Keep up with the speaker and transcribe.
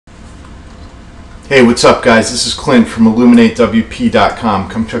Hey, what's up guys? This is Clint from IlluminateWP.com.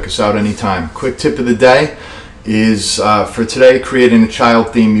 Come check us out anytime. Quick tip of the day is for today, creating a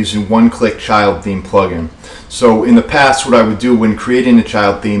child theme using one-click child theme plugin. So in the past, what I would do when creating a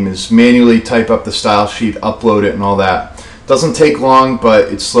child theme is manually type up the style sheet, upload it and all that. Doesn't take long,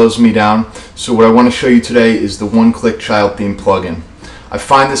 but it slows me down. So what I want to show you today is the one-click child theme plugin. I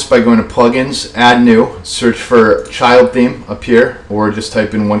find this by going to plugins, add new, search for child theme up here, or just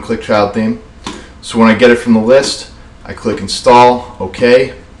type in one-click child theme. So when I get it from the list, I click install,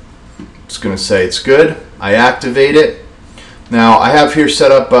 OK. It's going to say it's good. I activate it. Now I have here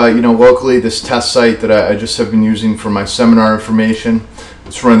set up locally this test site that I just have been using for my seminar information.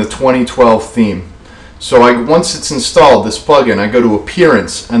 It's running the 2012 theme. So once it's installed, this plugin, I go to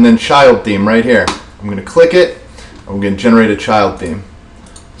appearance and then child theme right here. I'm going to click it and we're going to generate a child theme.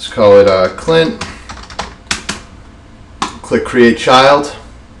 Let's call it Clint. Click create child.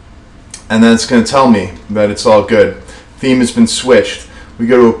 And then it's going to tell me that it's all good. Theme has been switched. We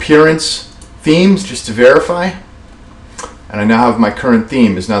go to appearance, themes, just to verify. And I now have my current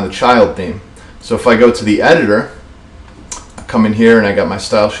theme is now the child theme. So if I go to the editor, I come in here and I got my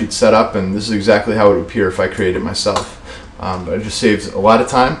style sheet set up, and this is exactly how it would appear if I created it myself. But it just saves a lot of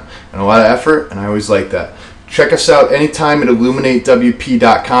time and a lot of effort, and I always like that. Check us out anytime at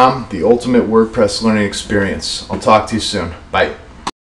IlluminateWP.com, the ultimate WordPress learning experience. I'll talk to you soon. Bye.